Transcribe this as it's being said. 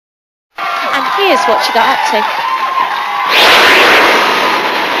and here's what she got up to.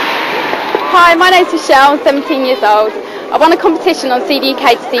 Hi, my name's Michelle, I'm 17 years old. I won a competition on CD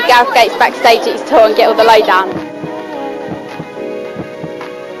UK to see Gareth Gates backstage at his tour and get all the lowdown.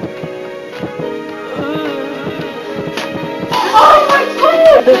 Oh my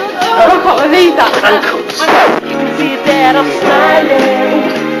god! I can't believe that. Ankles. You can see that I'm smiling.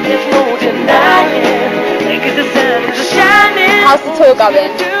 There's no denying. Because the sun is shining. How's the tour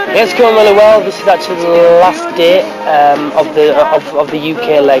going? Yeah, it's going really well. This is actually the last day of the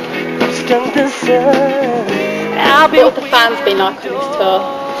UK leg. What have the fans been like on this tour?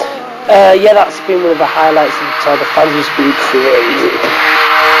 Yeah, that's been one of the highlights of the tour. The fans have been crazy.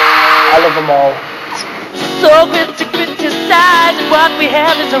 I love them all. So quick to criticize what we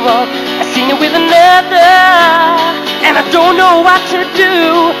have is wrong. I seen you with another, and I don't know what to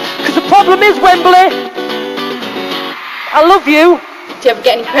do. Cause the problem is Wembley. I love you. Do you ever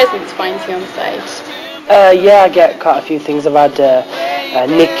get any presents for you on stage? Yeah, I get quite a few things. I've had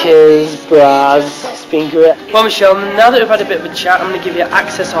knickers, bras. It's been great. Well, Michelle, now that we've had a bit of a chat, I'm going to give you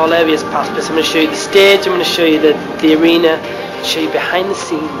access all areas pass. I'm going to show you the stage, I'm going to show you the arena, show you behind the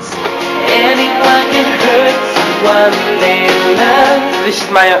scenes. Anyone can hurt someone they love. This is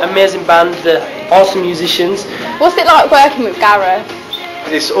my amazing band, the awesome musicians. What's it like working with Gareth?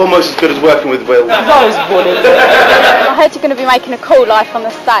 It's almost as good as working with Will. It's always funny. I heard you're going to be making a cool life on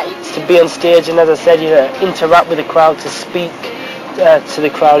the stage. To be on stage and, as I said, you interact with the crowd, to speak to the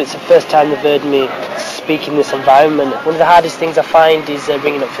crowd. It's the first time they've heard me speak in this environment. One of the hardest things I find is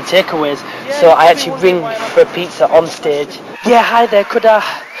ringing up for takeaways. So I actually ring for a pizza on stage. Yeah, hi there, could I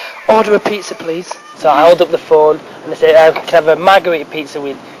order a pizza please? So I hold up the phone and I say, can I have a margherita pizza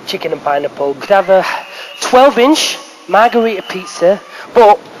with chicken and pineapple? Could I have a 12-inch margherita pizza,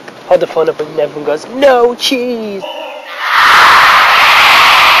 but hold the phone up and everyone goes, no cheese.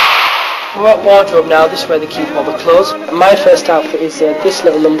 We're at wardrobe now. This is where they keep all the clothes. My first outfit is this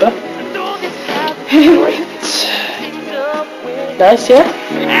little number. Great. Nice, yeah?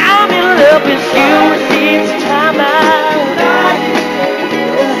 I'm in love with you this time out.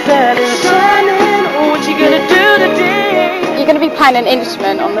 The sun is shining. What you gonna do today? You're going to be playing an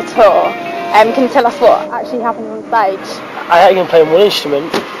instrument on the tour. Can you tell us what actually happens on stage? I ain't going to play one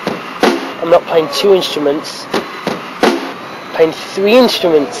instrument. I'm not playing two instruments. I'm playing three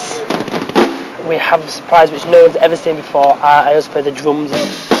instruments. We have a surprise which no one's ever seen before. I also play the drums.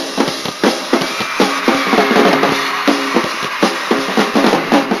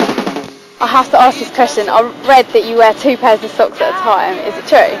 I have to ask this question. I read that you wear 2 pairs of socks at a time. Is it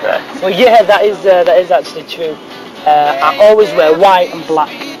true? Well, yeah, that is actually true. I always wear white and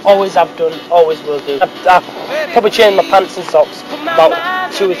black. Always have done, always will do. I probably change my pants and socks about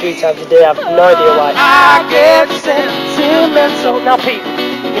 2 or 3 times a day. I have no idea why. I get sentimental. Now, Pete,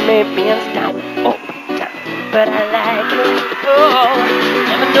 you may be down, but I like it. Oh,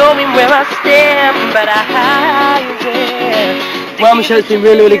 never knowing where I stand, but I hide it. Well, Michelle, it's been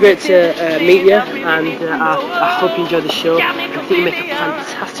really, really great to meet you, and I hope you enjoy the show. I think you make a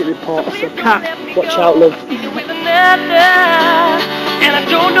fantastic reporter, so Kat, watch out, love. With another, and I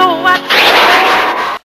don't know what.